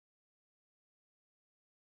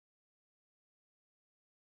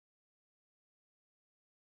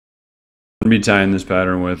I'm going to be tying this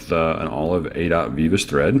pattern with an olive A.dot Vivus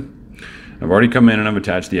thread. I've already come in and I've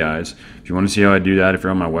attached the eyes. If you want to see how I do that, if you're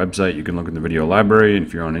on my website, you can look at the video library, and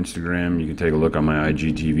if you're on Instagram, you can take a look on my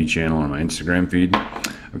IGTV channel and my Instagram feed.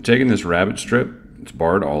 I've taken this rabbit strip, it's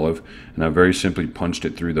barred olive, and I've very simply punched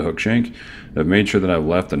it through the hook shank. I've made sure that I've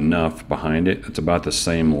left enough behind it that's about the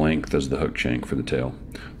same length as the hook shank for the tail.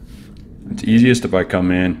 It's easiest if I come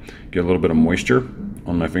in, get a little bit of moisture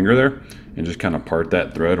on my finger there, and just kind of part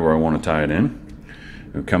that thread where I want to tie it in.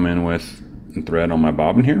 I'll come in with the thread on my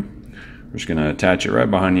bobbin here. We're just going to attach it right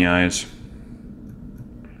behind the eyes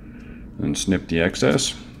and snip the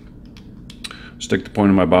excess. Stick the point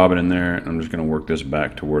of my bobbin in there, and I'm just going to work this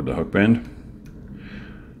back toward the hook bend.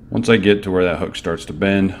 Once I get to where that hook starts to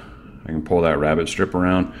bend, I can pull that rabbit strip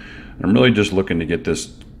around. And I'm really just looking to get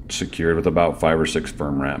this secured with about 5 or 6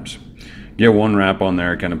 firm wraps. Get one wrap on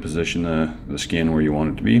there, kind of position the skin where you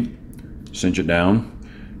want it to be, cinch it down,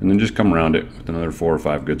 and then just come around it with another 4 or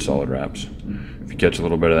 5 good solid wraps. If you catch a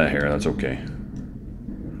little bit of that hair, that's okay.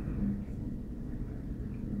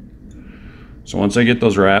 So once I get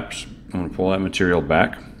those wraps, I'm going to pull that material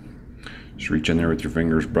back. Just reach in there with your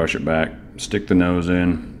fingers, brush it back, stick the nose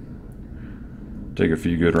in, take a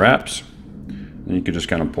few good wraps, and you can just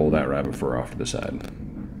kind of pull that rabbit fur off to the side.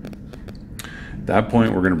 At that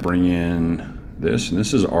point, we're going to bring in this, and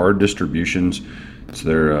this is our Distributions. It's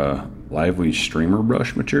their Lively Streamer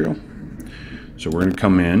Brush material. So we're going to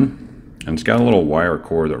come in, and it's got a little wire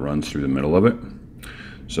cord that runs through the middle of it.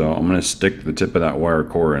 So I'm going to stick the tip of that wire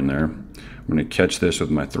cord in there. I'm going to catch this with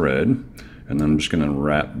my thread, and then I'm just going to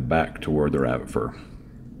wrap back toward the rabbit fur.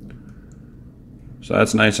 So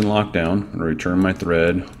that's nice and locked down. I'm going to return my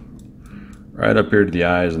thread right up here to the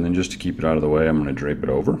eyes, and then just to keep it out of the way, I'm going to drape it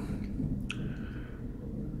over.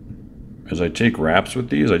 As I take wraps with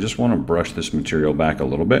these, I just want to brush this material back a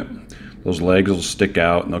little bit. Those legs will stick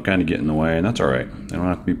out and they'll kind of get in the way, and that's all right. They don't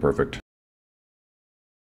have to be perfect.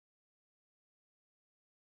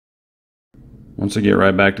 Once I get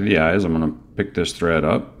right back to the eyes, I'm going to pick this thread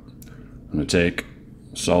up. I'm going to take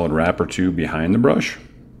a solid wrap or 2 behind the brush,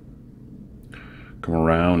 come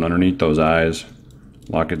around underneath those eyes,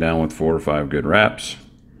 lock it down with 4 or 5 good wraps,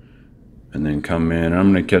 and then come in. And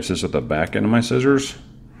I'm going to catch this with the back end of my scissors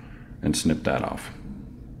and snip that off.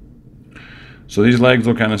 So these legs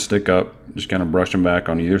will kind of stick up, just kind of brush them back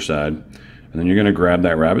on either side, and then you're going to grab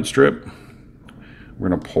that rabbit strip. We're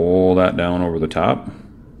going to pull that down over the top.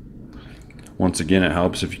 Once again, it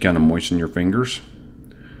helps if you kind of moisten your fingers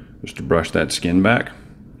just to brush that skin back.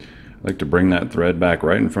 I like to bring that thread back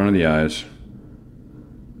right in front of the eyes.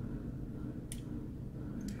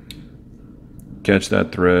 Catch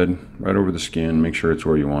that thread right over the skin, make sure it's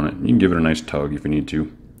where you want it. You can give it a nice tug if you need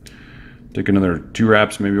to. Take another 2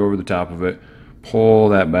 wraps maybe over the top of it, pull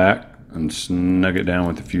that back and snug it down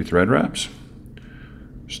with a few thread wraps.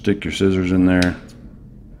 Stick your scissors in there,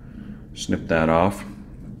 snip that off.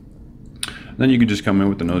 Then you can just come in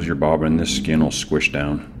with the nose of your bobbin and this skin will squish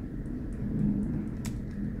down.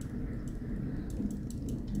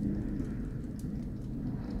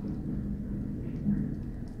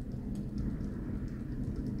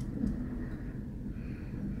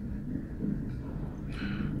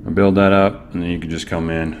 Build that up, and then you can just come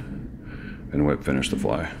in and whip finish the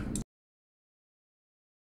fly.